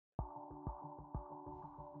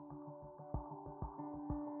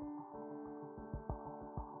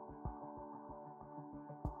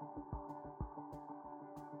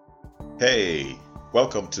Hey,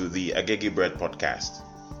 welcome to the Agege Bread podcast.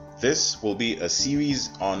 This will be a series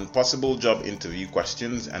on possible job interview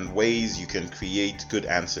questions and ways you can create good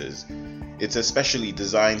answers. It's especially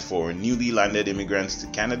designed for newly landed immigrants to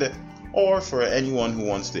Canada or for anyone who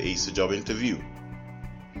wants to ace a job interview.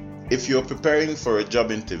 If you're preparing for a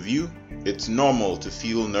job interview, it's normal to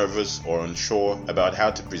feel nervous or unsure about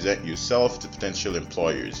how to present yourself to potential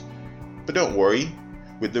employers. But don't worry,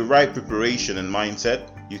 with the right preparation and mindset,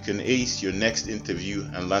 you can ace your next interview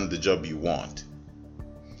and land the job you want.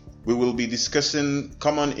 We will be discussing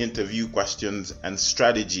common interview questions and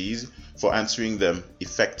strategies for answering them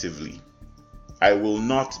effectively. I will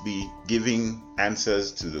not be giving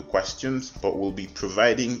answers to the questions, but will be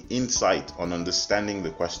providing insight on understanding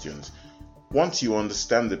the questions. Once you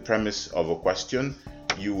understand the premise of a question,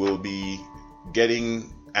 you will be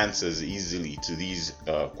getting answers easily to these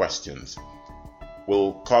questions.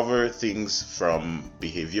 We'll cover things from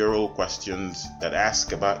behavioral questions that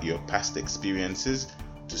ask about your past experiences,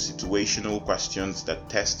 to situational questions that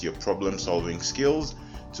test your problem-solving skills,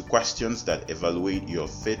 to questions that evaluate your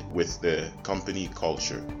fit with the company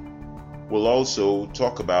culture. We'll also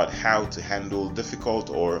talk about how to handle difficult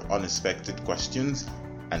or unexpected questions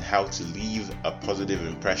and how to leave a positive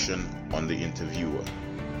impression on the interviewer.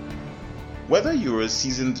 Whether you're a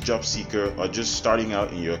seasoned job seeker or just starting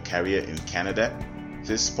out in your career in Canada,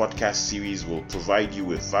 this podcast series will provide you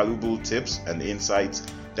with valuable tips and insights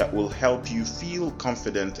that will help you feel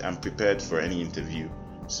confident and prepared for any interview.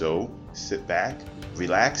 So, sit back,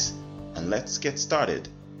 relax, and let's get started.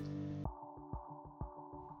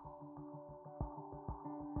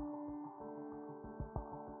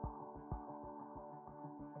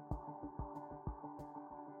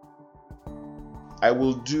 I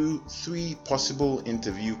will do 3 possible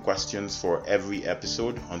interview questions for every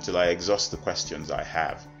episode until I exhaust the questions I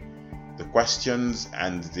have. The questions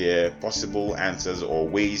and their possible answers or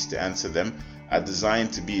ways to answer them are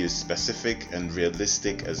designed to be as specific and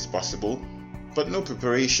realistic as possible, but no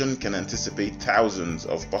preparation can anticipate thousands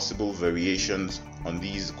of possible variations on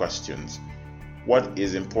these questions. What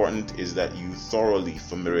is important is that you thoroughly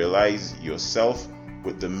familiarize yourself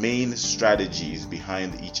with the main strategies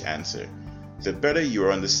behind each answer. The better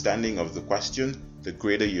your understanding of the question, the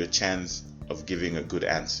greater your chance of giving a good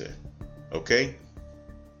answer. Okay?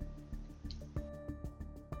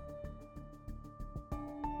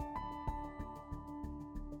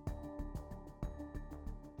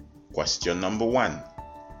 Question number 1.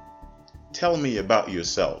 Tell me about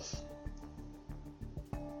yourself.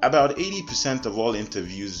 About 80% of all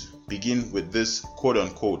interviews begin with this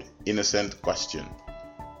quote-unquote innocent question.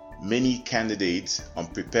 Many candidates,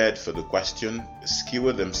 unprepared for the question,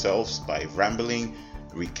 skewer themselves by rambling,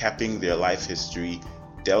 recapping their life history,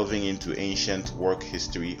 delving into ancient work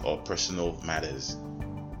history or personal matters.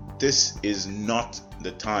 This is not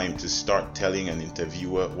the time to start telling an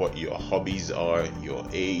interviewer what your hobbies are, your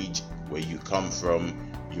age, where you come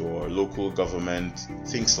from, your local government,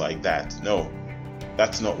 things like that. No,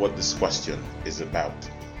 that's not what this question is about.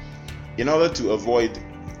 In order to avoid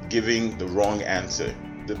giving the wrong answer,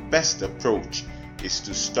 the best approach is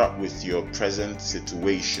to start with your present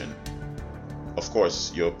situation. Of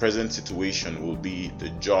course, your present situation will be the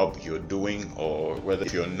job you're doing, or whether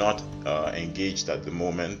you're not engaged at the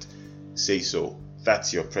moment, say so.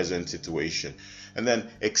 That's your present situation. And then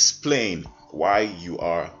explain why you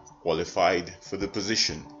are qualified for the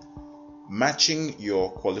position. Matching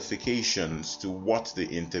your qualifications to what the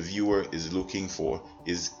interviewer is looking for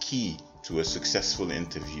is key to a successful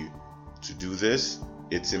interview. To do this,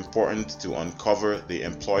 it's important to uncover the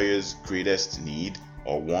employer's greatest need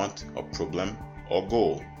or want or problem or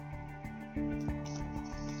goal.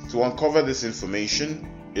 To uncover this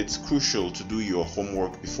information, it's crucial to do your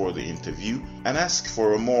homework before the interview and ask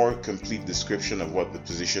for a more complete description of what the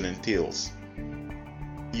position entails.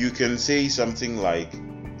 You can say something like,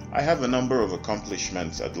 I have a number of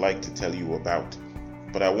accomplishments I'd like to tell you about,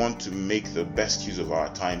 but I want to make the best use of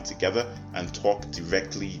our time together and talk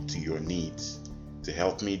directly to your needs. To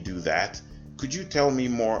help me do that, could you tell me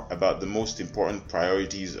more about the most important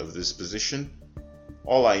priorities of this position?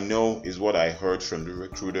 All I know is what I heard from the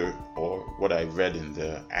recruiter or what I read in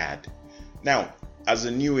the ad. Now, as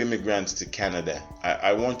a new immigrant to Canada,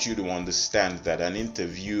 I want you to understand that an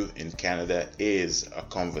interview in Canada is a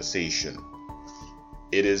conversation.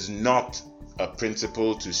 It is not a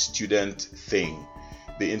principal to student thing.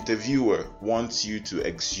 The interviewer wants you to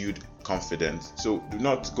exude confidence. So do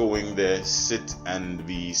not go in there, sit and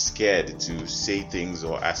be scared to say things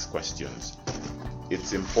or ask questions.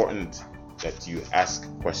 It's important that you ask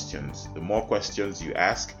questions. The more questions you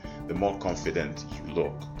ask, the more confident you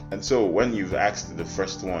look. And so when you've asked the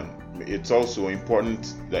first one, it's also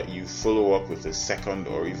important that you follow up with a second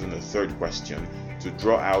or even a third question to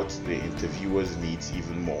draw out the interviewer's needs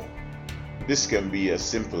even more. This can be as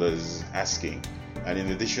simple as asking, and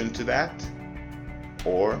in addition to that,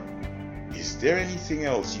 or is there anything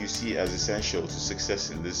else you see as essential to success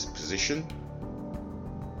in this position?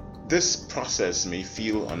 This process may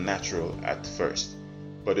feel unnatural at first,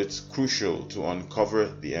 but it's crucial to uncover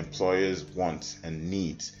the employer's wants and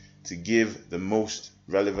needs to give the most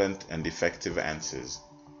relevant and effective answers.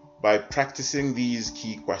 By practicing these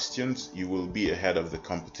key questions, you will be ahead of the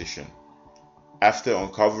competition. After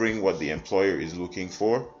uncovering what the employer is looking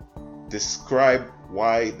for, describe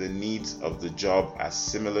why the needs of the job are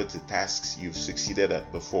similar to tasks you've succeeded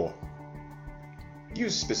at before.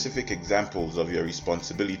 Use specific examples of your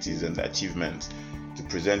responsibilities and achievements to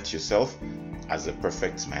present yourself as a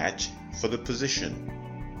perfect match for the position.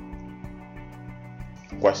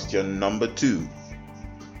 Question number 2.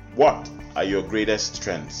 What are your greatest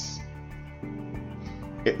strengths?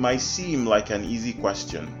 It might seem like an easy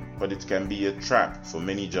question, but it can be a trap for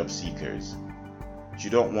many job seekers. You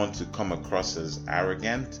don't want to come across as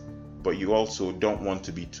arrogant, but you also don't want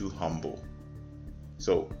to be too humble.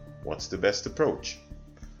 So, what's the best approach?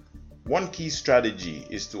 One key strategy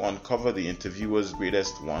is to uncover the interviewer's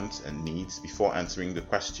greatest wants and needs before answering the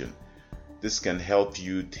question. This can help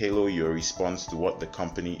you tailor your response to what the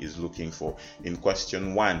company is looking for. In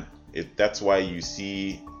question 1, that's why you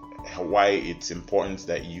see why it's important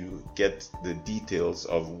that you get the details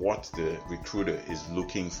of what the recruiter is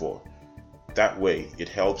looking for. That way, it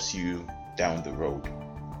helps you down the road.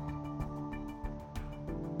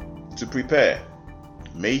 To prepare,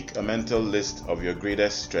 make a mental list of your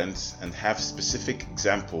greatest strengths and have specific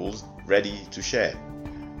examples ready to share.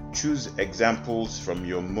 Choose examples from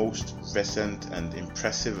your most recent and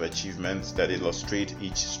impressive achievements that illustrate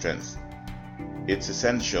each strength. It's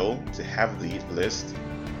essential to have the list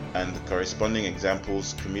and corresponding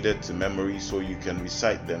examples committed to memory so you can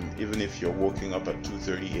recite them even if you're waking up at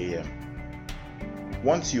 2:30 a.m.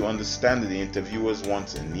 Once you understand the interviewer's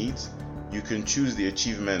wants and needs, you can choose the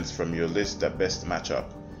achievements from your list that best match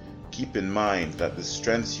up. Keep in mind that the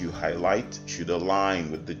strengths you highlight should align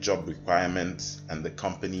with the job requirements and the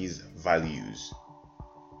company's values.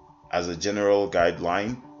 As a general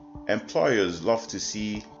guideline, employers love to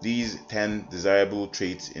see these 10 desirable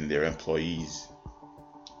traits in their employees: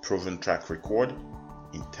 proven track record,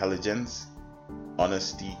 intelligence,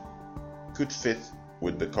 honesty, good fit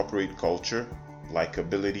with the corporate culture,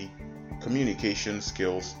 likability, communication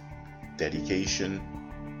skills, dedication,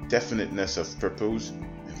 definiteness of purpose,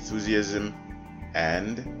 enthusiasm,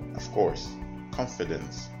 and, of course,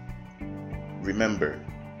 confidence. Remember,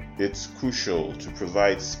 it's crucial to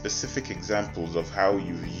provide specific examples of how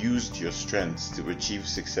you've used your strengths to achieve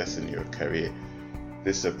success in your career.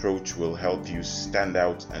 This approach will help you stand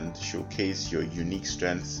out and showcase your unique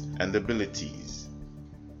strengths and abilities.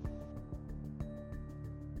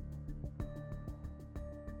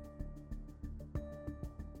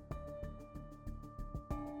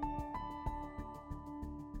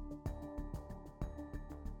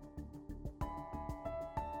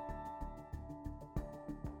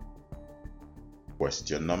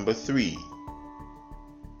 Question number 3.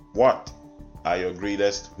 What are your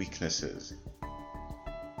greatest weaknesses?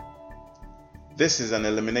 This is an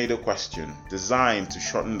eliminator question designed to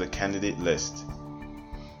shorten the candidate list.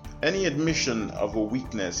 Any admission of a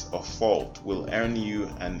weakness or fault will earn you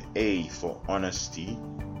an A for honesty,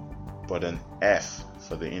 but an F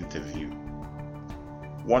for the interview.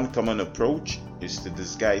 One common approach is to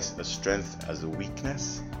disguise a strength as a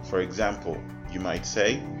weakness. For example, you might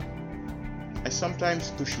say, I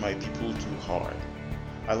sometimes push my people too hard.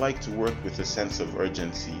 I like to work with a sense of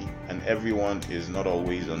urgency, and everyone is not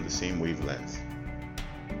always on the same wavelength.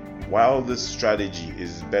 While this strategy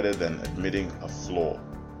is better than admitting a flaw,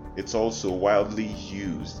 it's also widely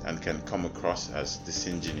used and can come across as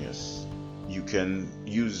disingenuous. You can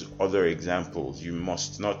use other examples. You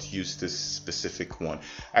must not use this specific one.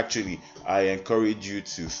 Actually, I encourage you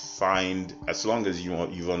to find, as long as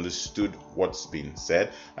you've understood what's been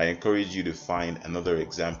said, I encourage you to find another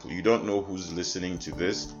example. You don't know who's listening to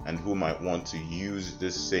this and who might want to use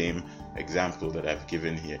this same example that I've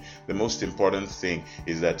given here. The most important thing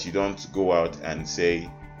is that you don't go out and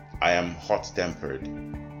say, I am hot-tempered,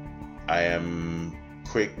 I am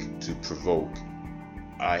quick to provoke,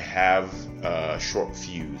 I have a short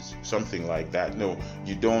fuse, something like that. No,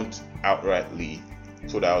 you don't outrightly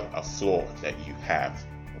put out a flaw that you have,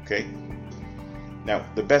 okay? Now,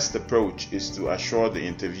 the best approach is to assure the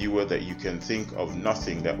interviewer that you can think of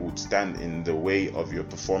nothing that would stand in the way of your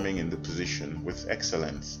performing in the position with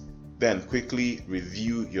excellence. Then quickly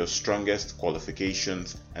review your strongest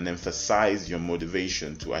qualifications and emphasize your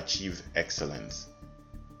motivation to achieve excellence.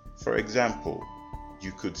 For example,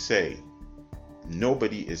 you could say,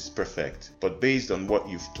 "Nobody is perfect, but based on what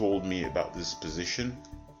you've told me about this position,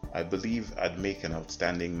 I believe I'd make an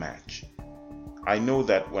outstanding match. I know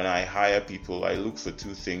that when I hire people, I look for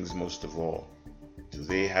two things most of all. Do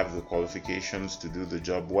they have the qualifications to do the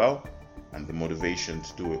job well, and the motivation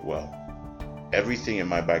to do it well? Everything in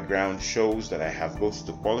my background shows that I have both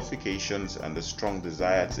the qualifications and the strong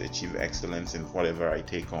desire to achieve excellence in whatever I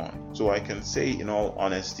take on. So I can say in all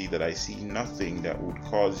honesty that I see nothing that would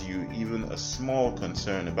cause you even a small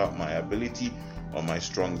concern about my ability or my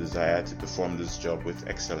strong desire to perform this job with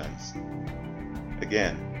excellence."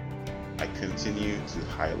 Again, I continue to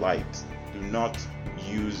highlight, do not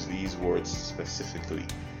use these words specifically.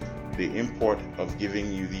 The import of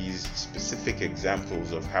giving you these specific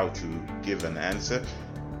examples of how to give an answer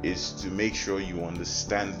is to make sure you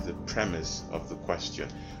understand the premise of the question.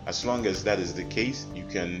 As long as that is the case, you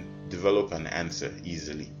can develop an answer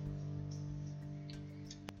easily.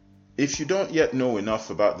 If you don't yet know enough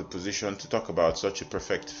about the position to talk about such a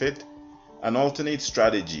perfect fit, an alternate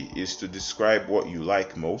strategy is to describe what you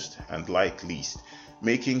like most and like least,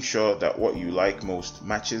 making sure that what you like most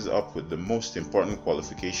matches up with the most important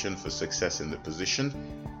qualification for success in the position,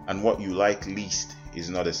 and what you like least is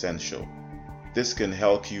not essential. This can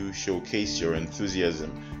help you showcase your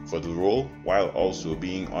enthusiasm for the role while also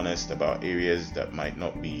being honest about areas that might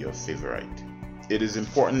not be your favorite. It is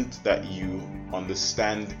important that you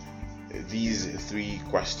understand these three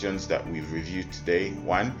questions that we've reviewed today.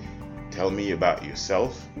 1, tell me about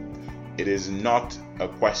yourself. It is not a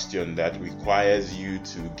question that requires you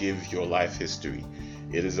to give your life history.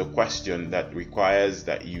 It is a question that requires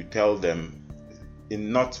that you tell them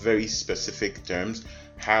in not very specific terms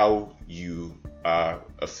how you are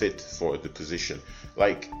a fit for the position.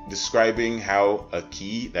 Like describing how a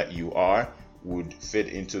key that you are would fit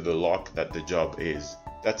into the lock that the job is.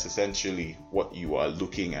 That's essentially what you are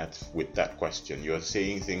looking at with that question. You're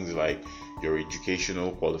saying things like your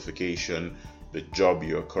educational qualification, the job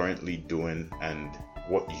you're currently doing, and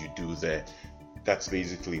what you do there. That's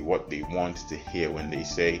basically what they want to hear when they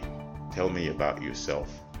say, "Tell me about yourself."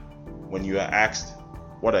 When you are asked,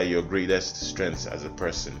 "What are your greatest strengths as a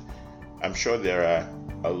person?" I'm sure there are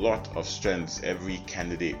a lot of strengths every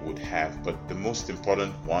candidate would have, but the most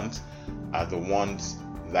important ones are the ones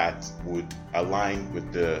that would align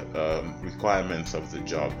with the requirements of the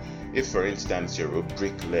job. If, for instance, you're a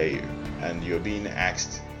bricklayer and you're being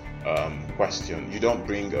asked question, you don't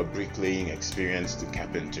bring a bricklaying experience to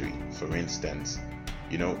carpentry, for instance.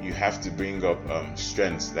 You have to bring up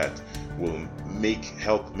strengths that will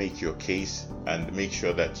help make your case and make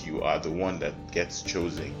sure that you are the one that gets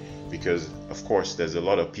chosen. Because, of course, there's a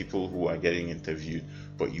lot of people who are getting interviewed,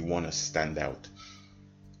 but you want to stand out.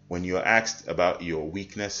 When you're asked about your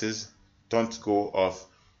weaknesses, don't go off,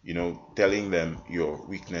 telling them your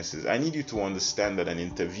weaknesses. I need you to understand that an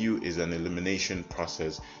interview is an elimination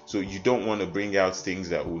process. So you don't want to bring out things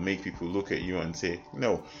that will make people look at you and say,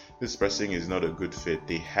 "No, this person is not a good fit."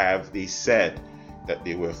 They said that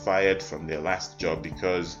they were fired from their last job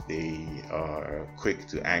because they are quick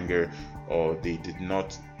to anger, or they did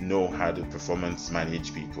not know how to performance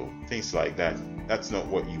manage people. Things like that. That's not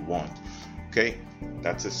what you want. Okay,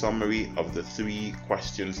 that's a summary of the 3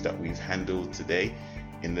 questions that we've handled today.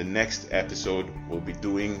 In the next episode, we'll be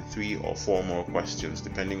doing 3 or 4 more questions,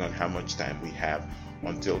 depending on how much time we have.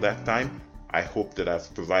 Until that time, I hope that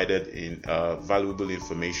I've provided valuable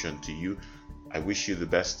information to you. I wish you the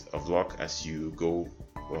best of luck as you go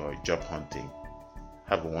job hunting.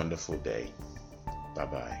 Have a wonderful day.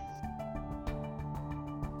 Bye-bye.